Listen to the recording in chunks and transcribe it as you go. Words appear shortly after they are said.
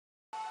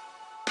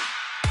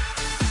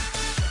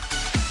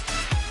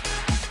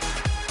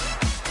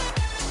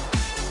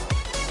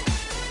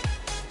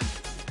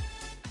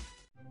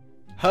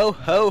Ho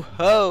ho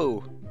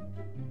ho!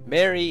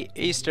 Merry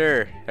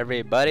Easter,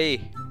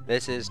 everybody!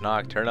 This is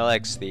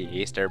Nocturnalix, the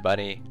Easter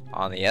Bunny,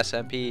 on the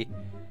SMP,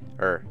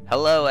 or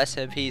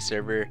HelloSMP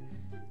server,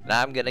 and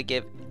I'm gonna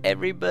give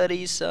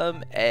everybody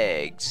some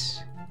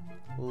eggs.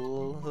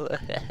 No,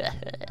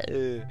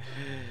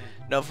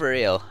 for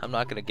real, I'm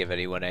not gonna give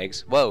anyone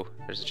eggs. Whoa,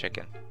 there's a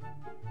chicken.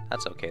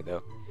 That's okay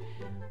though.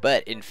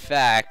 But in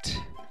fact,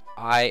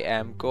 I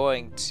am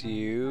going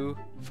to,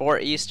 for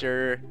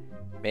Easter,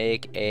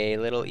 make a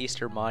little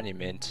Easter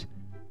monument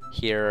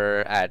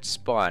here at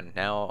spawn.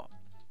 Now,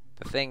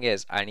 the thing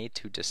is, I need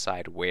to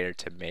decide where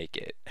to make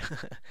it.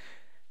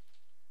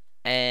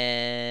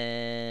 And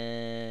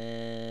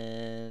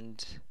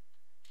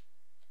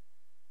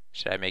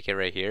should I make it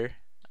right here?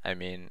 I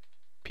mean,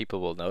 people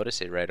will notice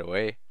it right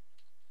away.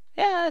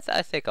 Yeah,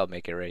 I think I'll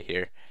make it right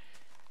here.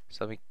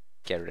 So let me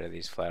get rid of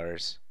these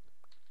flowers.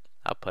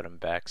 I'll put them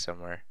back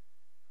somewhere,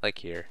 like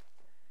here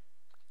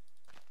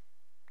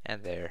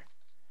and there.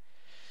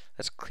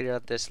 Let's clear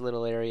out this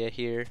little area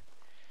here.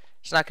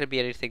 It's not going to be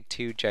anything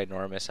too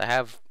ginormous. I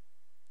have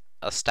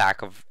a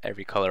stack of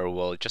every color of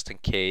wool just in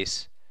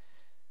case.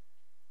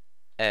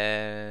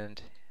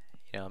 And,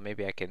 you know,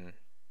 maybe I can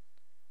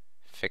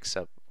fix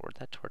up. Where'd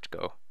that torch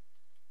go?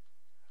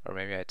 Or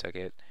maybe I took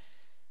it.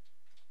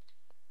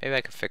 Maybe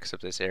I could fix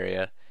up this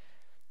area.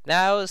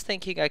 Now I was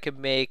thinking I could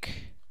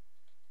make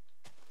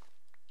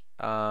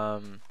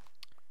an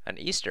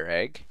Easter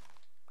egg,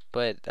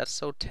 but that's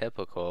so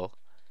typical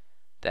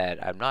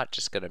that I'm not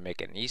just gonna make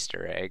an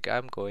Easter egg.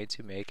 I'm going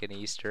to make an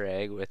Easter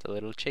egg with a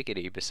little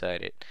chickadee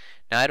beside it.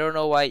 Now I don't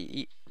know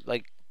why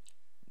like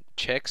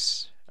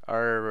chicks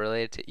are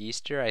related to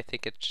Easter. I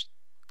think it's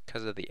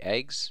because of the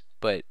eggs,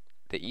 but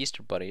the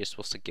Easter bunny is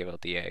supposed to give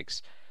out the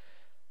eggs.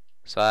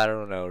 So I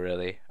don't know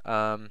really.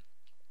 So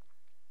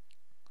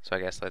I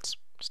guess let's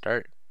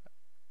start.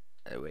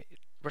 Wait,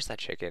 where's that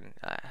chicken?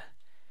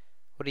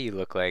 What do you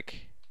look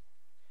like?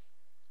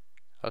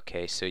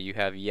 Okay, so you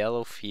have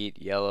yellow feet,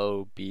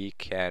 yellow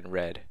beak, and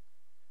red.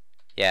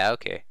 Yeah,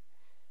 okay.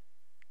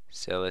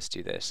 So let's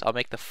do this. I'll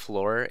make the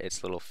floor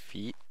its little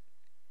feet.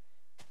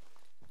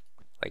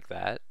 Like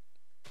that.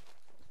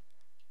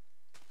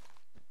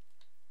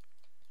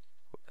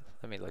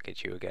 Let me look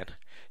at you again.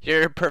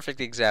 You're a perfect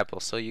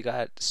example. So you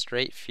got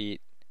straight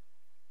feet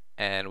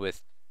and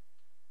with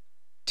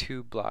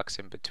 2 blocks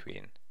in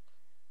between.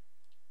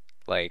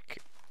 Like,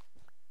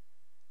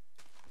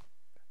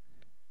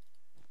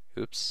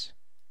 oops.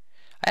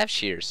 I have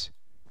shears.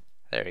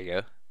 There you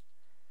go.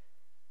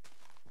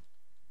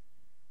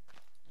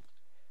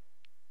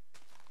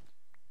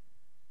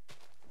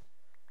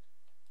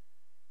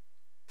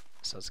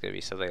 So it's gonna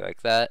be something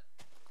like that.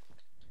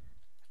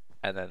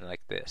 And then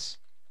like this.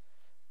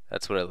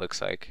 That's what it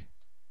looks like.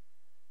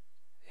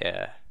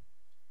 Yeah.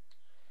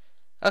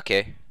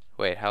 Okay.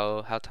 Wait,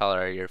 how tall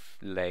are your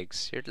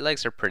legs? Your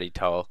legs are pretty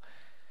tall.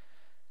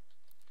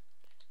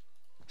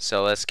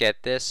 So let's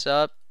get this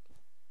up.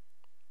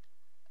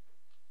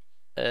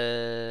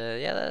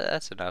 Yeah,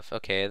 that's enough.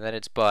 Okay, and then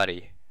its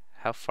body.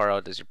 How far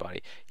out is your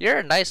body? You're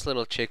a nice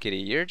little chickadee.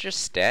 You're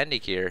just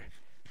standing here.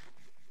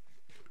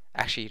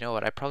 Actually, you know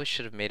what? I probably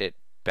should have made it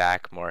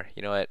back more.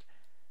 You know what?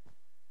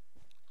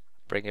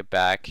 Bring it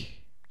back.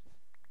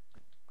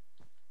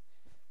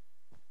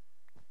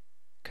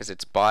 Because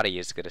its body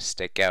is going to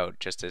stick out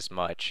just as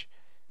much.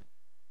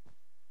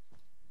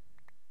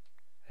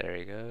 There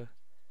you go.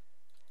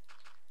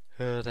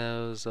 Oh, that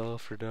was all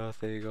for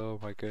nothing. Oh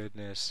my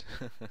goodness.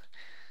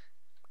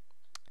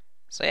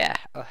 So yeah,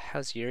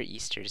 how's your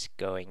Easters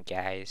going,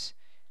 guys?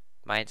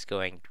 Mine's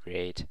going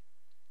great.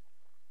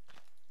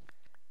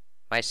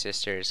 My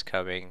sister is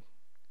coming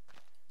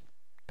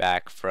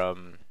back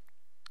from,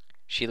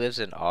 she lives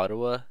in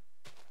Ottawa,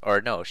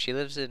 or no, she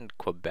lives in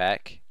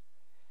Quebec,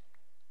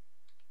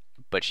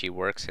 but she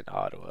works in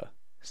Ottawa,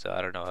 so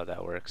I don't know how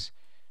that works.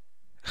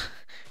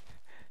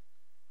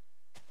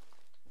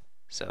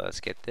 So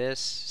let's get this.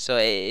 So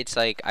it's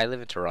like, I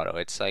live in Toronto,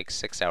 it's like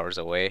 6 hours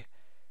away.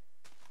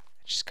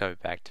 Just coming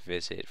back to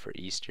visit for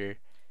Easter.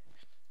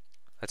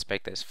 Let's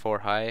make this 4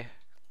 high.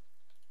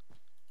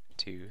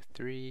 2,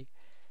 3.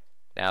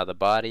 Now the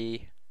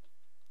body,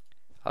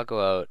 I'll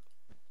go out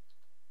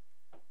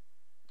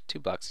 2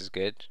 blocks is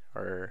good,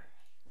 or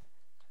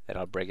then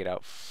I'll bring it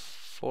out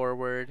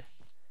forward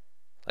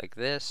like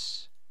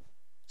this.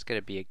 It's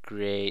gonna be a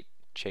great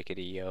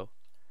chickadee, yo.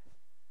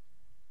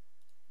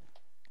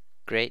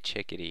 Great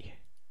chickadee.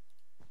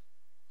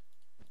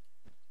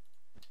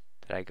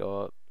 Did I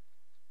go up?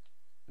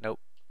 Nope,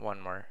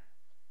 one more.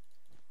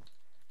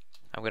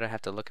 I'm gonna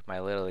have to look at my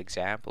little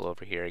example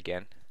over here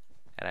again,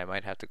 and I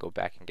might have to go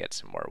back and get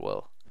some more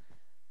wool.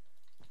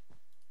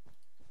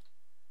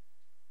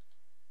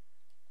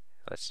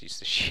 Let's use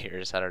the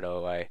shears. I don't know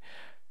why.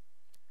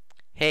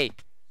 Hey,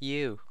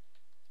 you.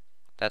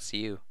 That's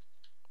you.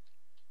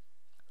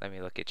 Let me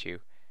look at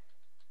you.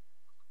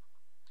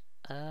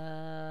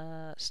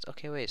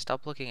 Okay, wait.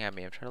 Stop looking at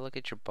me. I'm trying to look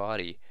at your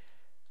body.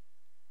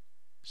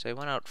 So I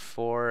went out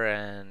 4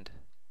 and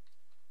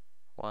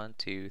 1,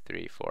 2,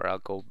 3, 4. I'll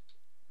go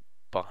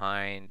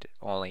behind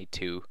only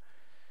 2.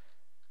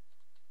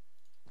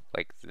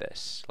 like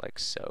this, like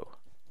so.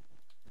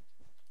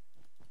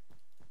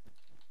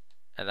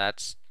 And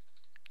that's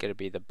gonna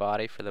be the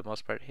body for the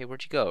most part. Hey,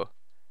 where'd you go?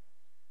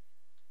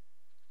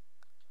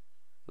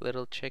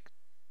 Little chick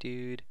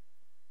dude.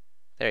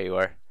 There you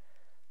are.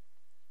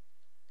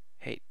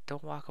 Hey,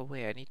 don't walk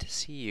away. I need to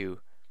see you.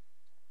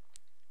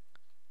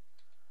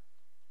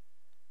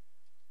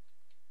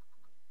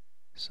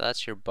 So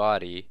that's your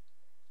body.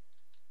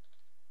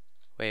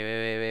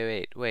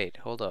 Wait.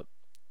 Hold up.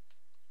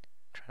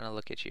 I'm trying to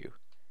look at you.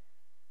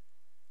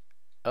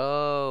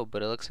 Oh,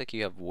 but it looks like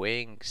you have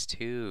wings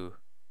too.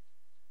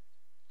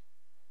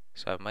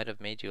 So I might have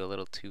made you a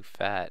little too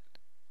fat.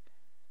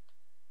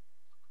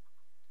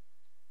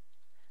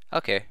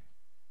 Okay.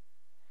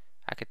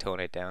 I could tone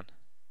it down.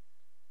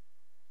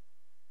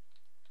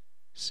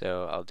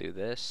 So I'll do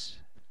this.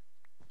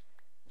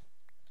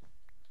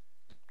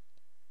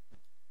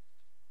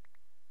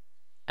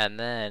 And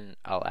then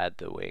I'll add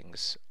the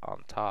wings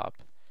on top.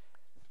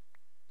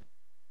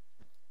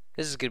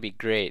 This is gonna be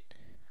great.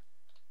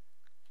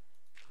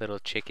 Little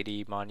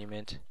chickadee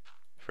monument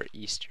for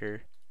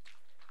Easter.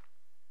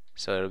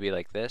 So it'll be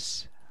like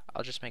this.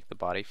 I'll just make the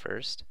body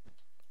first.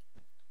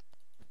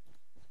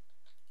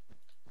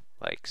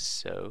 Like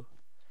so.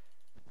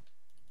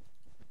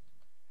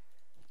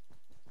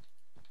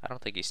 I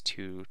don't think he's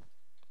too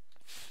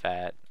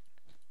fat.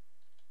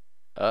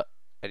 I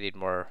need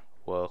more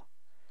wool.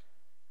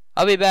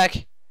 I'll be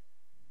back!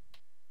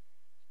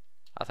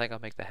 I think I'll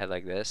make the head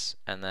like this,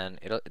 and then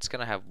it's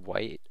gonna have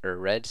white, or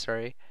red,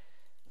 sorry.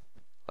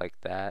 Like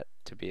that,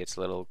 to be its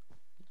little,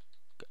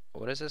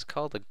 what is this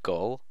called? A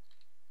gull?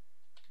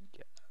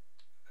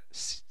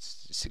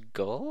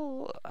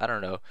 Gull? I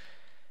don't know.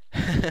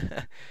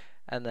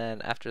 And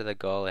then after the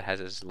gull, it has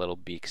this little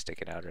beak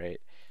sticking out,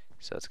 right?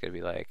 So it's gonna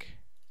be like,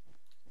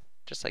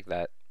 just like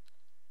that.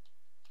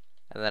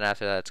 And then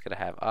after that, it's gonna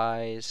have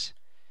eyes.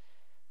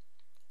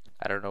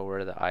 I don't know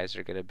where the eyes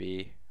are gonna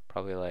be.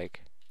 Probably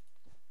like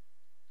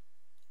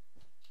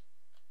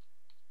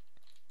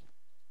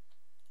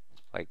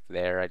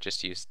there. I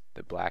just used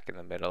the black in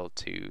the middle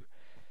to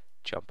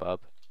jump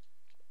up.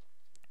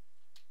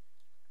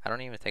 I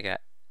don't even think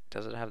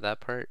does it have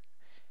that part?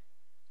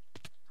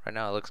 Right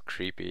now it looks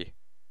creepy.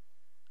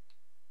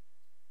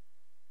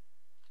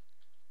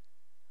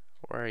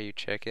 Where are you,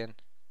 chicken?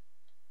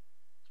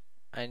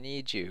 I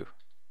need you.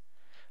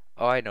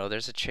 Oh, I know,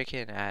 there's a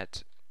chicken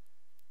at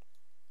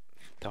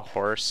the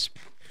horse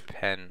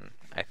pen,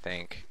 I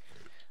think.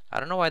 I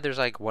don't know why there's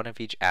like one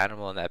of each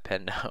animal in that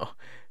pen now.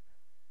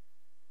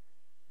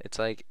 It's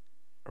like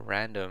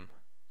random.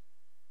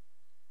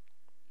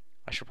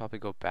 I should probably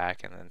go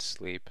back and then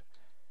sleep.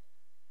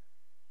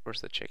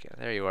 Where's the chicken?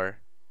 There you are.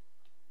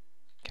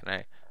 Can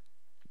I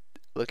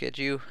look at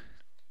you?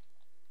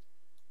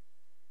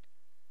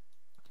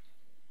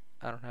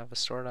 I don't have a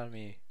sword on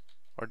me.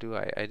 Or do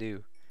I? I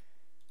do.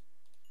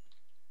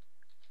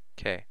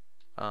 Okay.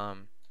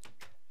 Can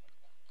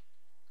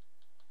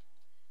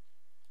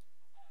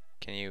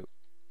you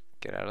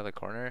get out of the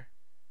corner?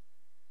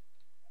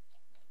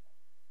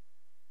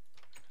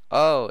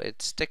 Oh,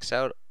 it sticks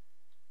out.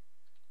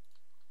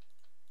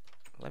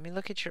 Let me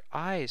look at your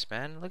eyes,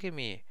 man. Look at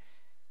me.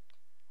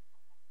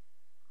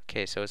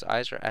 Okay, so his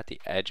eyes are at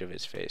the edge of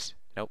his face.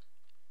 Nope.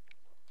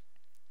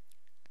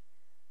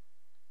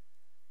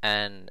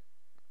 And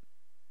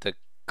the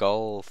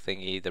gull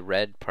thingy, the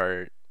red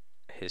part,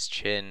 his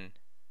chin,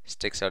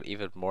 sticks out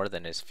even more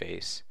than his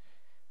face.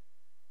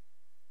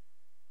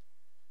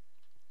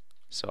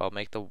 So I'll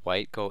make the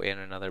white go in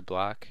another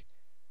block.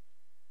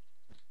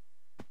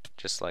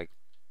 Just like,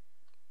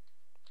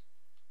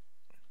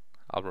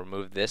 I'll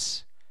remove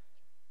this.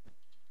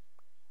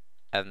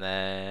 And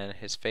then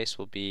his face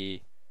will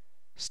be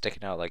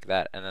sticking out like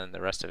that, and then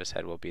the rest of his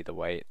head will be the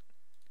white.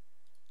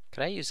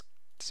 Could I use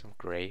some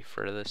gray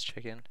for this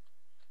chicken?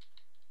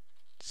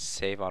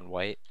 Save on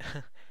white?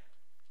 I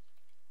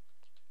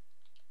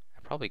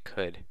probably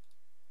could.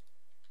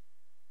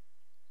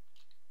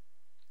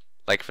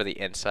 Like for the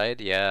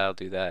inside? Yeah, I'll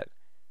do that.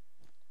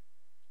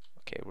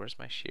 Okay, where's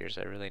my shears?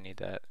 I really need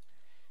that.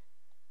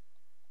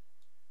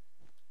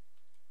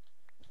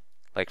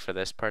 Like for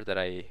this part that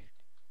I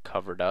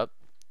covered up,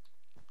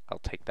 I'll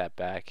take that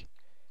back.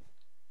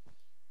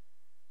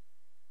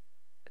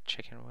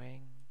 Chicken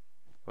wing?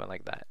 Went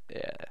like that,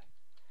 yeah.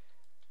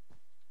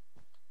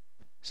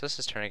 So this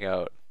is turning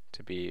out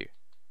to be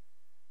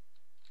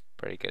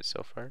pretty good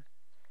so far.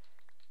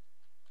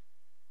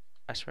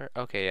 I swear,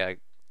 okay, yeah.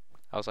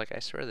 I was like, I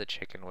swear the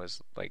chicken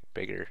was like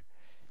bigger.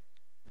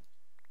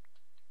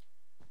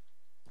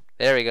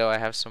 There we go, I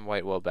have some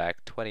white wool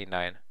back,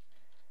 29.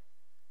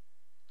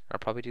 I'll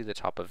probably do the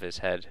top of his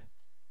head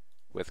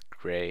with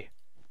gray,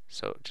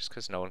 so just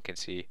because no one can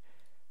see.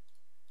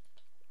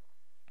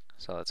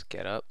 So let's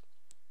get up.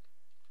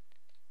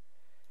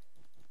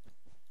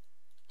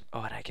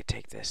 Oh, and I can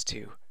take this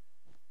too.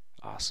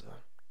 Awesome.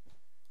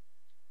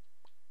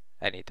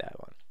 I need that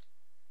one.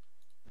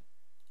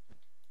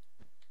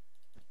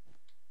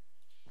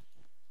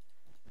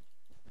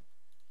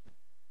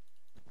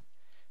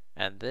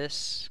 And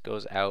this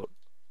goes out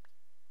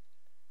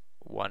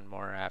one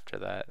more after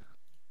that.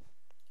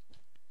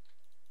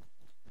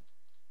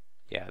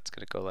 Yeah, it's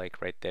gonna go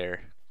like right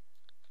there.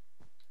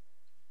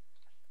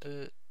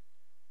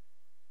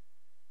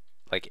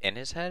 Like in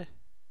his head?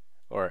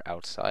 Or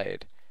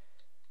outside?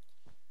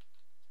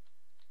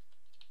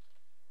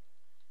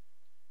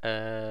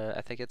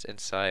 I think it's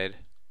inside.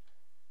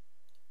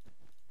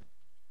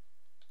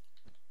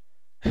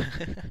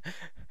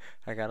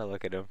 I gotta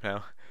look at him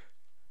now.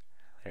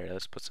 Here,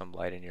 let's put some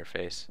light in your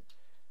face.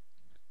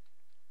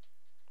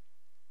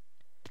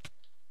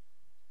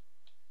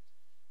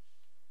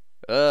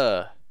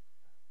 Ugh.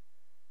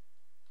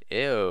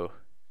 Ew.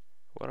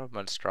 What a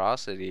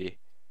monstrosity.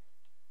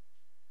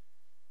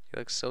 He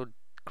looks so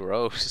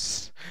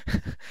gross.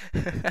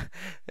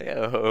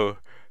 Ew.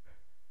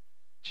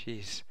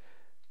 Jeez.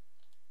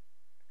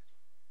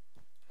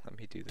 Let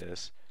me do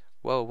this.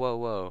 Whoa, whoa,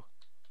 whoa.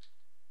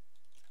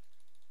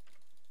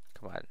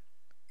 Come on.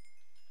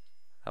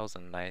 That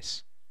wasn't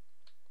nice.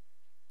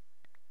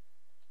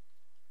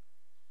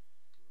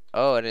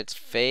 Oh, and its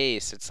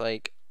face. It's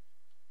like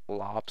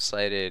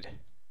lopsided.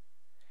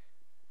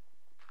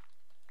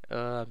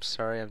 I'm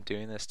sorry I'm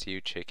doing this to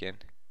you, chicken.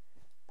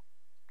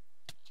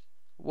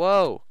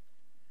 Whoa!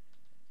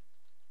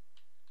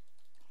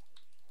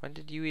 When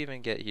did you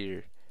even get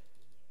here?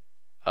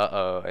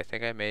 Uh-oh, I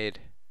think I made...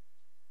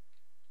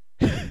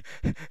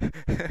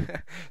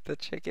 The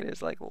chicken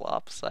is like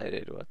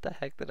lopsided. What the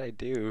heck did I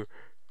do?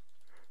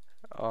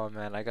 Oh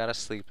man, I gotta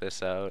sleep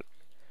this out.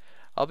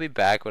 I'll be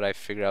back when I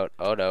figure out...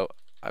 Oh no,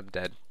 I'm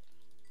dead.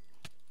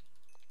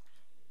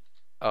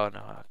 Oh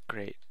no,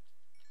 great.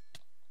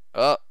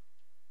 Oh!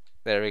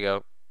 There we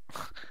go.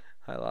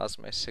 I lost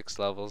my 6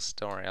 levels.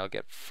 Don't worry, I'll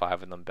get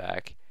 5 of them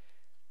back.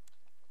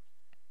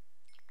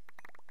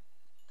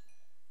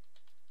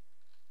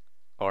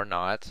 Or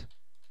not.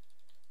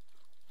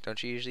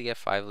 Don't you usually get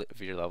 5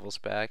 of your levels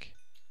back?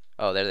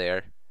 Oh, there they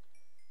are.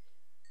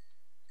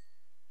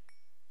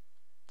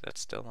 That's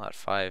still not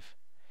 5.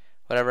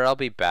 Whatever, I'll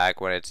be back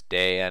when it's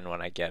day and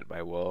when I get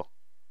my wool.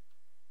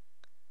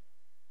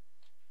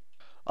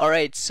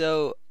 Alright,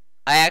 so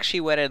I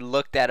actually went and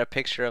looked at a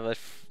picture of a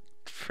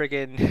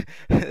friggin'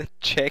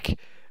 chick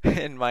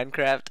in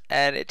Minecraft,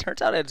 and it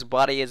turns out its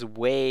body is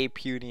way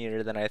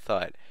punier than I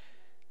thought.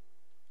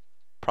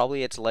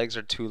 Probably its legs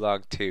are too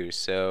long too,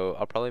 so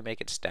I'll probably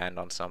make it stand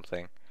on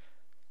something.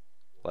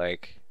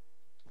 Like,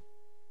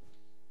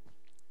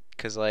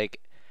 cause like,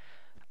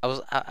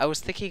 I was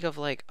thinking of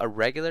like a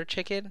regular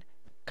chicken,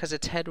 cause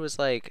its head was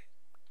like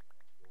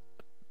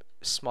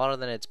smaller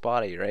than its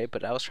body, right?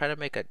 But I was trying to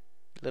make a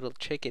little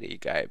chickadee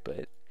guy,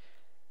 but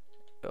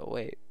oh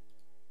wait,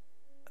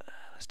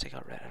 let's take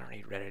out red. I don't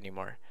need red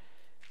anymore.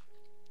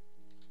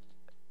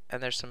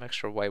 And there's some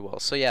extra white wool.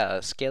 So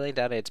yeah, scaling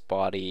down its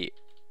body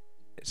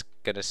is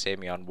gonna save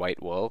me on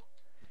white wool.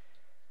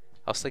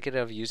 I was thinking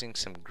of using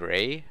some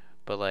gray,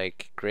 but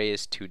like gray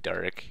is too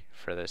dark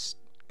for this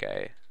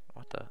guy.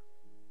 What the?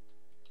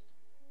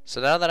 So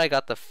now that I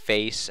got the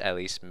face at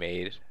least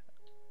made,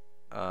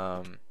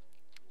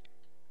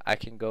 I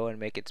can go and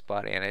make its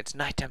body, and it's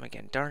nighttime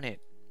again. Darn it!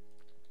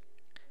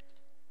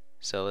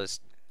 So let's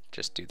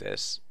just do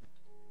this.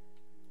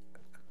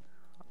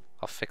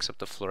 I'll fix up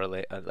the floor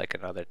like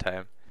another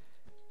time.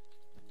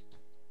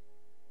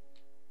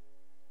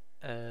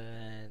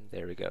 And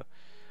there we go.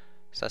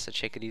 So that's the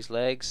chickadee's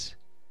legs.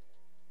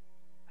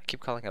 I keep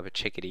calling him a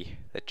chickadee.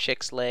 The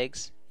chick's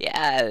legs.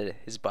 Yeah,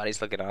 his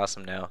body's looking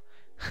awesome now.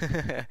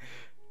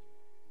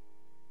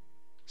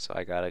 So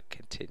I gotta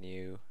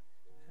continue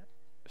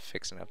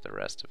fixing up the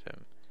rest of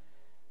him.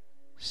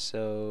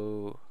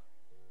 So,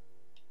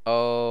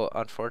 oh,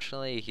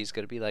 unfortunately, he's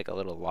gonna be like a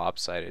little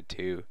lopsided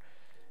too,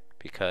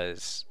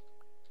 because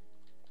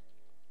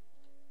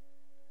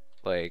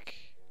like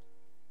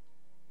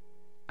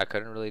I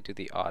couldn't really do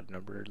the odd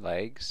numbered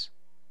legs.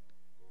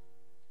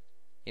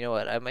 You know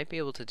what? I might be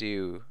able to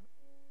do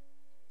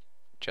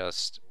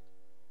just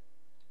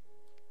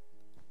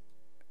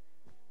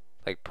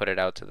like put it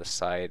out to the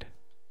side.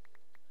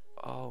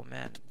 Oh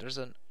man, there's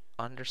an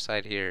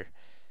underside here.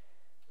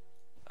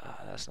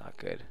 That's not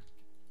good.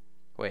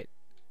 Wait,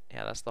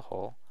 yeah, that's the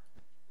hole.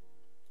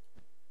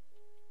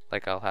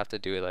 Like I'll have to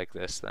do it like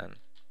this then.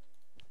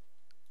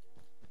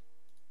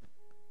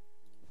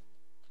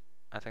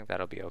 I think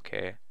that'll be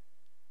okay.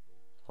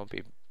 Won't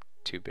be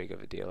too big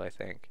of a deal, I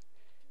think.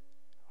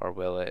 Or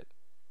will it?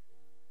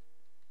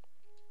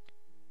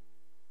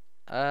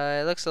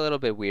 It looks a little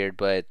bit weird,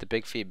 but the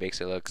big feet makes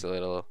it look a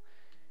little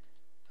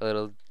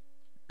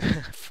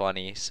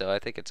funny, so I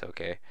think it's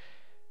okay.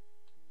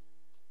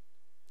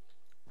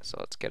 So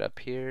let's get up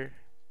here.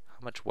 How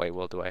much white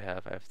wool do I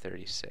have? I have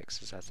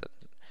 36. Is that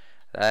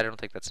I don't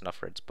think that's enough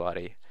for its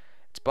body.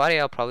 Its body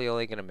I'll probably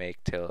only gonna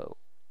make till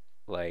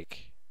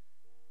like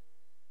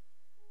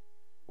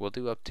we'll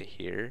do up to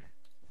here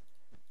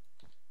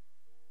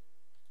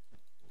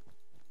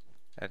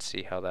and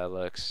see how that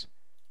looks.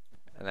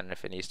 And then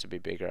if it needs to be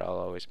bigger, I'll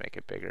always make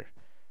it bigger.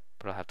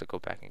 But I'll have to go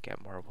back and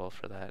get more wool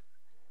for that.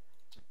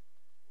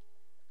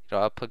 You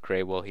know, I'll put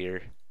gray wool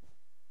here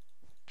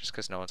just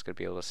because no one's gonna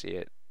be able to see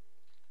it.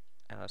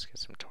 And let's get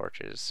some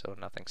torches so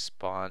nothing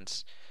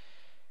spawns.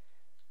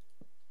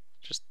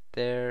 Just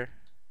there.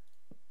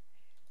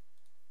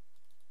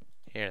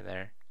 Here and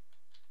there.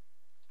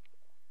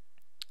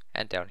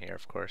 And down here,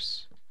 of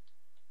course.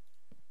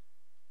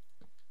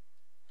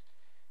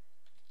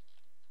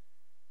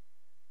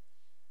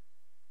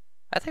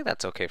 I think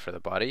that's okay for the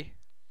body.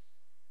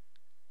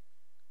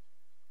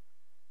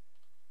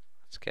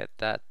 Let's get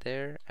that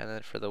there. And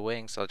then for the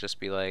wings, I'll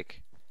just be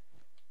like,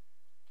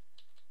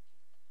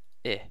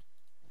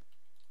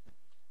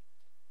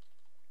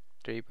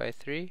 3 by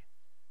 3?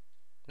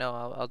 No,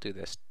 I'll do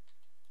this.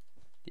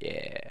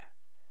 Yeah.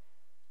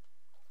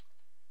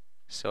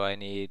 So I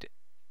need...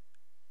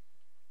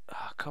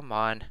 Oh, come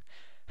on.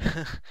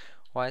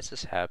 Why is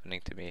this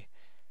happening to me?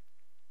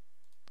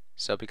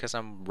 So because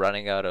I'm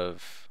running out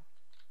of...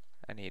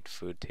 I need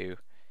food too.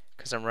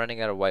 Because I'm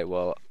running out of white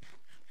wool.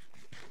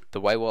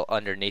 The white wool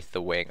underneath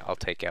the wing I'll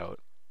take out.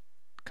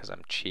 Because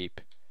I'm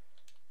cheap.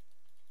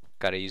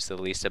 Gotta use the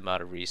least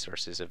amount of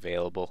resources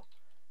available.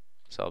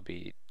 So I'll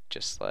be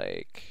just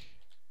like...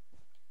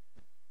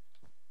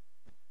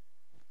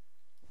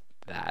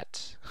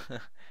 that.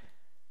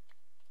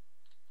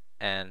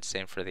 And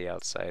same for the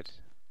outside.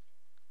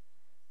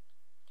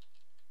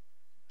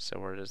 So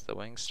where does the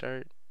wing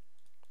start?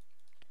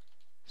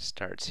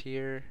 Starts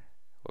here.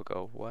 We'll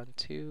go 1,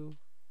 2,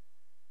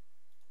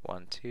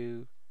 1,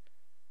 2,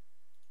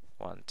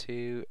 1,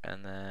 2,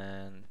 and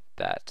then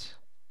that.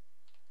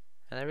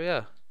 And there we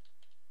go.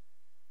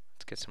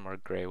 Let's get some more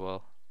gray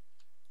wool.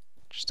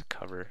 Just to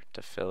cover,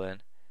 to fill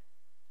in.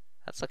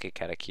 That's looking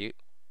kinda cute.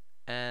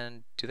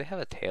 And do they have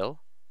a tail?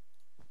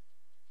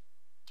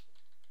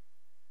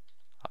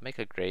 I'll make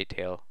a gray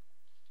tail.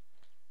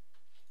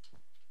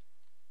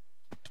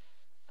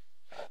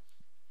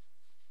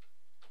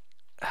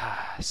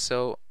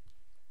 So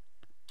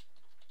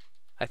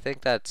I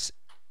think that's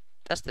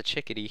the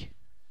chickadee.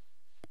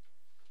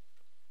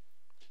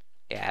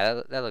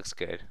 Yeah, that looks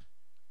good.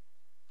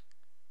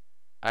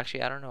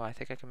 Actually, I don't know. I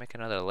think I can make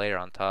another layer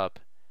on top.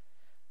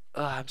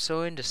 Ugh, I'm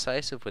so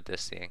indecisive with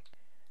this thing.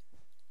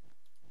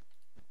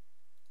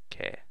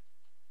 Okay.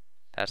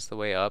 That's the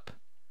way up.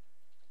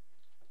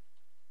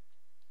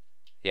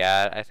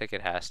 Yeah, I think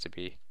it has to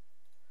be.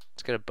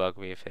 It's gonna bug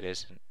me if it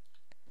isn't.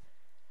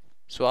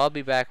 So I'll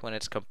be back when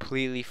it's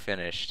completely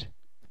finished.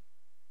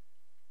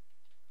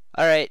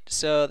 Alright,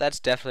 so that's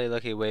definitely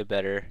looking way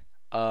better.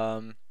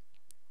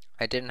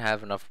 I didn't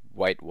have enough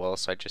white wool,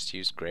 so I just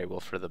used gray wool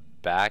for the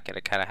back, and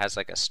it kind of has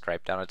like a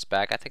stripe down its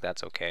back. I think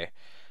that's okay.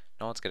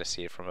 No one's gonna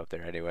see it from up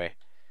there anyway.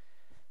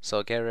 So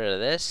I'll get rid of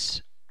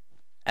this,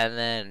 and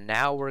then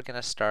now we're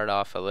gonna start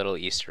off a little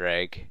Easter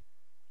egg,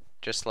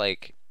 just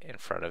like in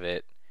front of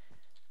it,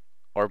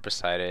 or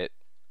beside it.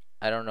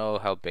 I don't know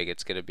how big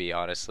it's gonna be,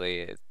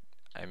 honestly.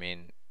 I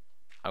mean,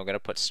 I'm gonna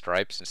put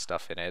stripes and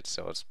stuff in it,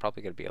 so it's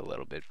probably gonna be a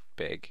little bit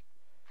big.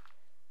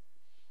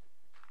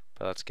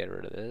 But let's get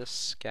rid of this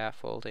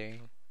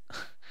scaffolding.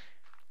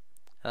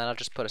 And then I'll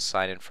just put a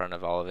sign in front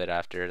of all of it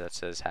after that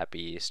says Happy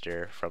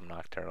Easter from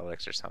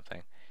Nocturnalix or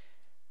something.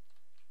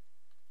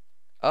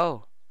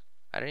 Oh,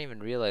 I didn't even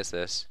realize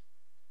this.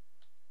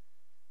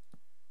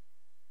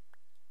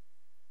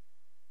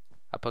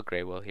 I'll put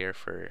gray wool here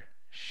for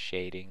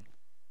shading.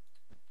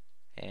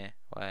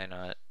 Why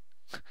not?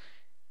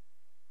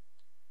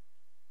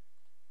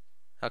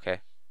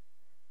 Okay.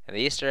 And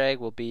the Easter egg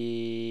will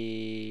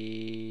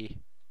be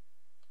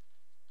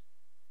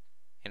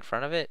in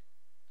front of it?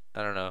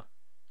 I don't know.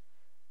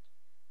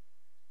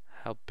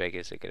 How big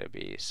is it gonna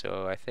be?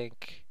 So I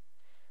think...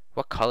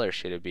 What color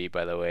should it be,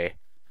 by the way?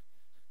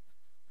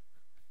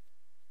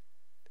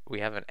 We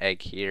have an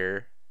egg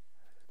here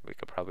we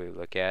could probably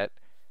look at.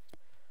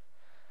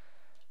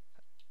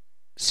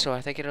 So I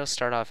think it'll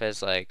start off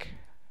as like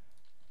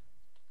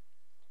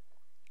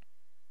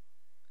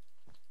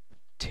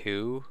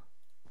 2.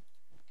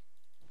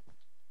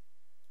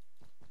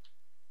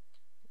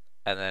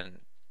 And then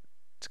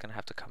it's gonna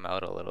have to come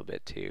out a little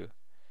bit too.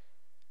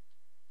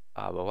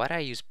 But why did I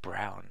use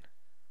brown?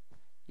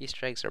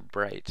 Easter eggs are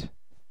bright,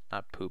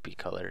 not poopy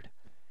colored.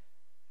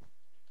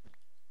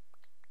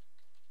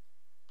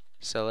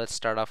 So let's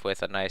start off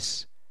with a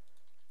nice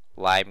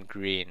lime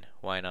green.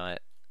 Why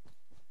not?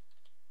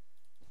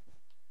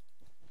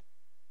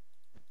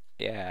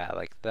 Yeah,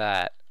 like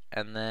that.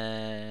 And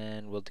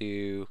then we'll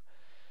do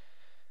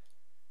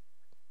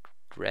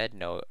red.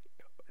 No.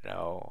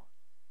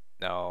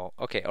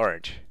 Okay,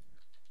 orange.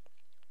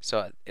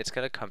 So it's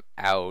gonna come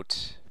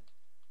out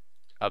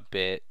a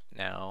bit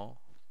now,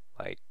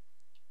 like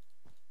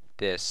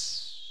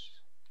this,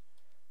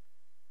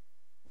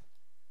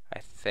 I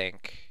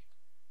think.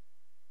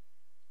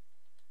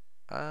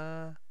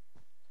 I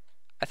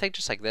think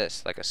just like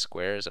this, like a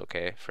square is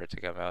okay for it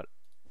to come out.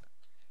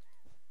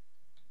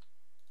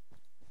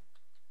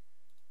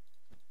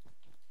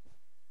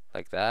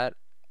 Like that.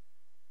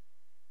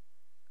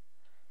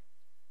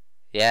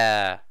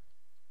 Yeah,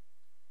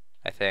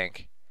 I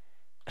think.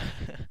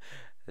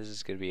 This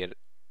is gonna be an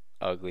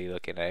ugly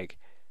looking egg.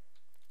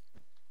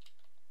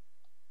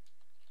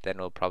 Then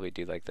we'll probably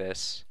do like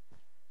this.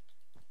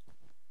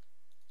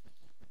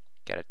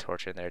 Get a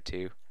torch in there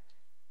too.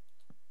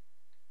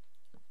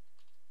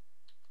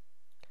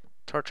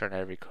 Torch on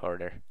every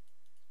corner.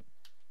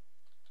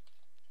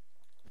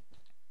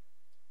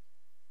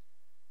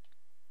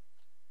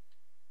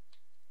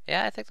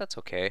 Yeah, I think that's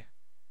okay.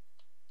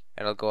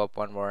 It'll go up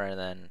one more and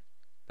then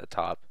the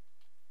top.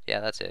 Yeah,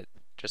 that's it.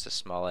 Just a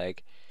small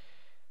egg.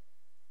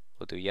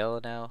 We'll do yellow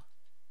now.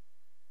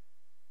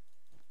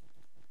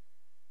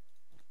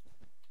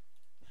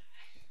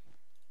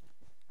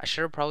 I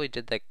should have probably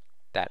did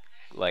that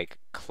like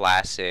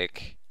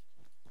classic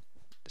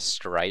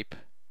stripe.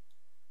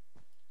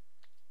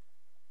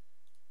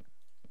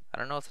 I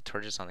don't know if the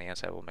torches on the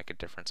inside will make a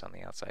difference on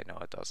the outside. No,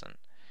 it doesn't.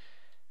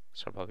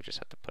 So I'll probably just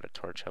have to put a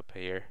torch up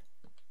here.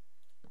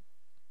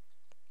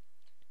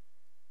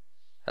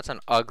 That's an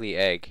ugly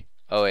egg.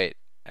 Oh wait,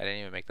 I didn't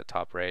even make the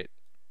top right.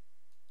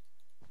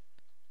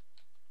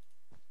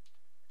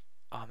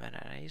 Oh man,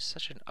 I used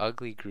such an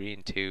ugly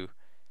green too.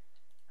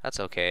 That's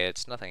okay,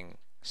 it's nothing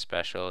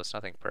special, it's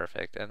nothing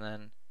perfect. And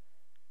then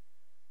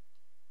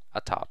a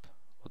top.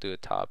 We'll do a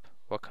top.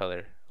 What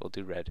color? We'll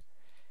do red.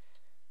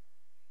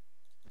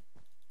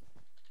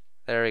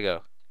 There we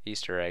go.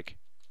 Easter egg.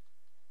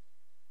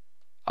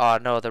 Oh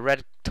no, the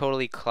red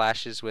totally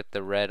clashes with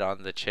the red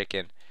on the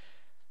chicken.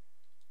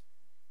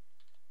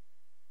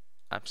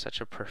 I'm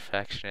such a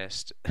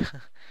perfectionist.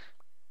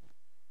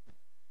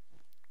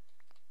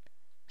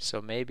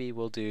 So maybe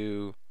we'll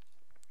do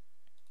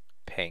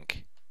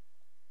pink.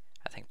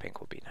 I think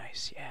pink will be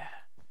nice, yeah.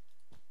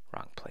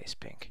 Wrong place,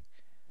 pink.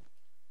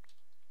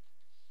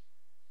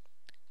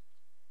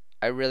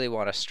 I really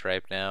want a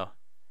stripe now.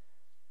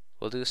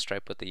 We'll do a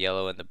stripe with the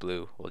yellow and the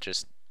blue. We'll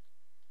just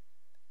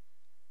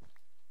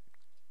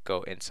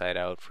go inside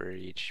out for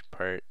each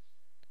part.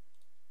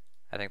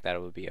 I think that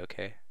would be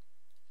okay.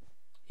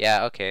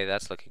 Yeah, okay,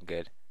 that's looking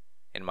good,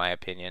 in my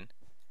opinion.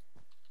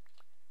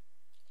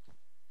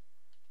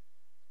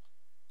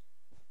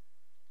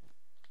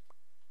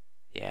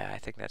 Yeah, I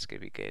think that's gonna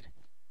be good.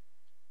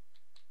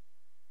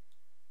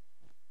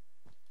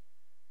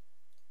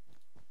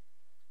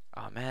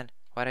 Oh man,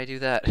 why'd I do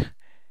that?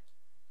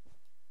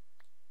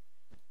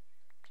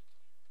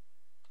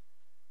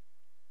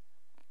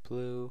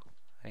 Blue.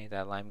 I need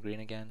that lime green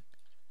again.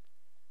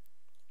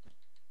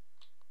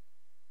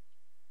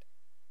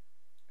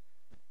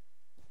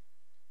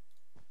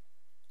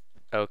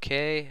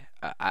 Okay.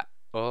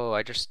 Oh,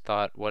 I just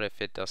thought, what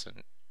if it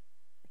doesn't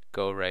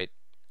go right?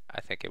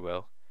 I think it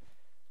will.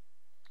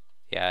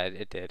 Yeah,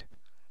 it did.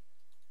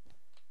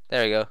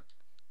 There we go.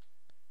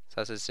 So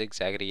that's a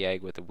zigzaggedy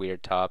egg with a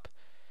weird top.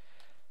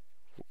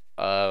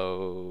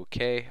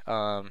 Okay.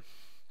 That's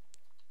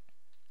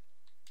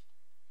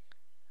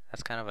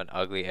kind of an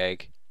ugly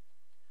egg.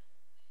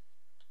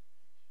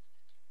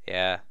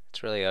 Yeah,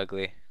 it's really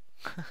ugly.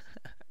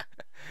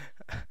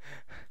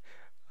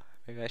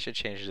 Maybe I should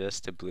change this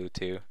to blue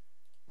too.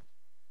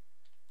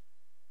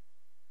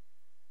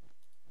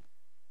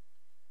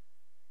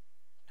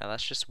 Now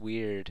that's just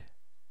weird.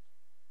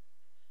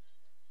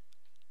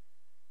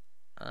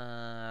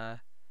 And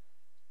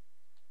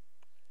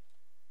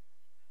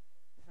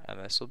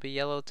this will be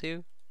yellow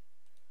too?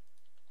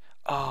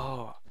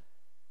 Oh,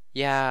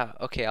 yeah,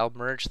 okay, I'll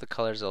merge the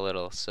colors a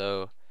little.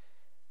 So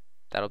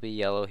that'll be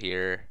yellow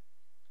here,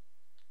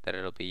 then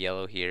it'll be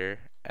yellow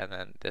here, and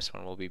then this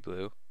one will be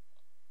blue.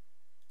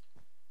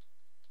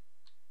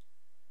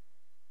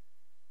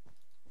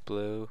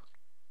 Blue,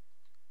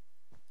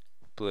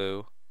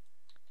 blue,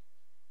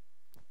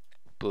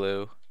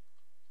 blue,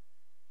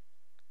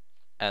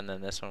 and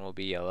then this one will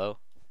be yellow.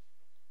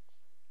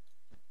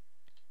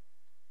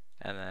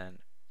 And then,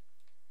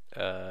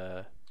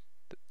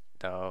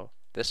 no,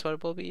 this one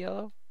will be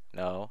yellow?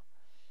 No.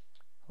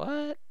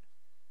 What?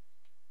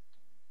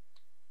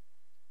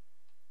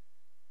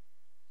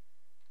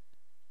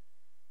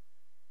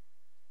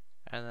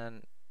 And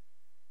then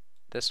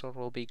this one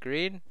will be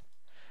green?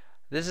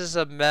 This is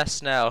a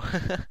mess now.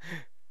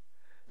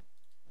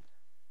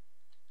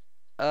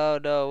 Oh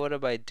no, what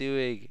am I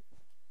doing?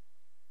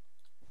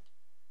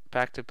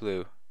 Back to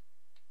blue.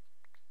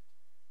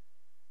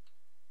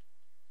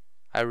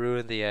 I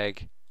ruined the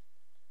egg.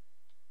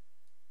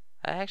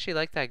 I actually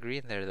like that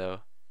green there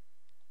though.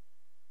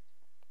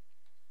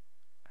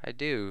 I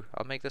do.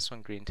 I'll make this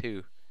one green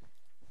too.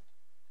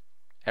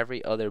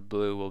 Every other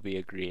blue will be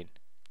a green.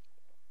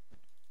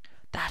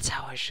 That's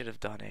how I should have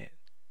done it.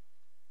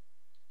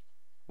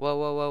 Whoa,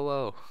 whoa,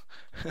 whoa,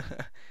 whoa.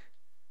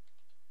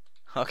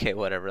 Okay,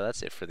 whatever.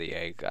 That's it for the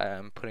egg.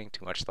 I'm putting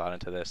too much thought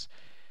into this.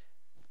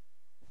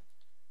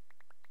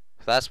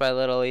 So that's my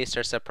little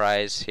Easter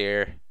surprise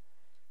here.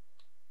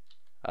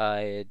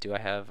 I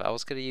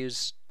was gonna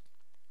use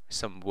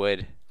some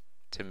wood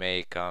to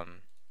make a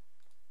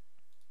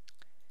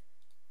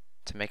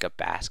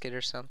basket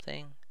or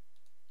something,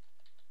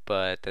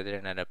 but that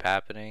didn't end up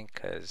happening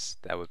because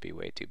that would be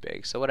way too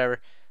big. So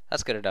whatever,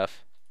 that's good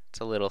enough. It's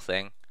a little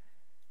thing.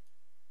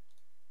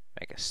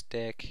 Make a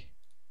stick,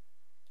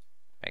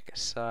 make a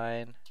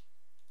sign.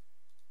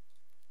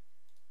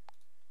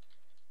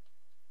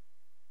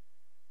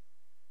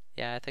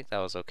 Yeah, I think that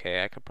was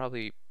okay. I could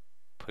probably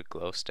put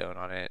glowstone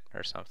on it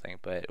or something,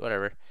 but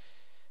whatever.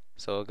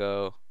 So we'll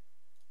go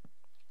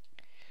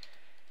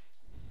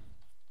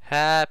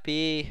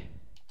Happy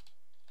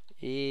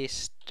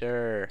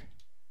Easter.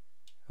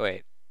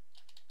 Wait.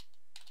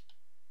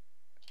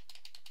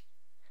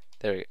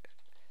 There we go.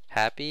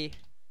 Happy.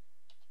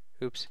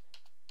 Oops.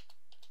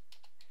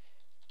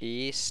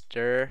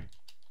 Easter.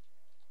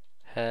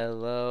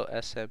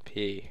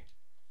 HelloSMP.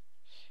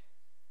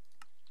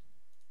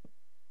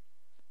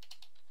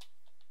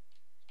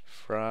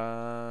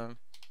 From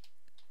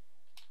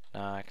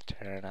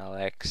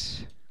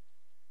Nocturnalix.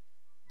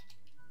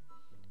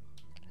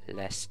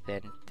 Less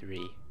than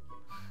 3.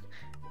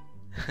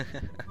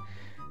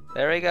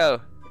 There we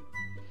go.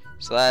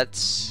 So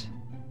that's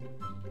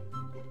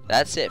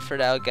it for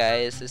now,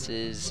 guys. This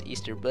is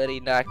Easter Bunny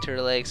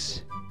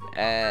Nocturnalix,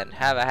 and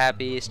have a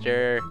happy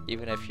Easter,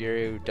 even if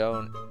you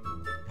don't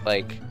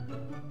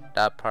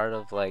not part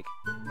of the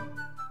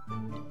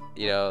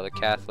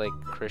Catholic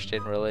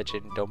Christian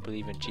religion, don't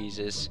believe in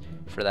Jesus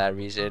for that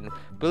reason.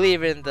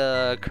 Believe in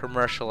the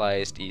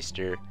commercialized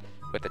Easter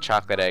with the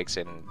chocolate eggs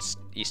and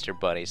Easter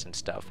bunnies and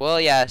stuff. Well,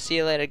 yeah, see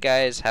you later,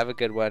 guys. Have a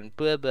good one.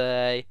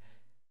 Bye-bye.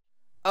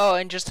 Oh,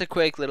 and just a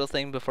quick little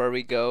thing before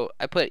we go.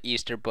 I put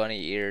Easter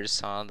bunny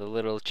ears on the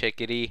little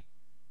chickadee.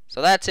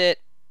 So that's it.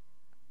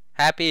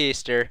 Happy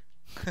Easter.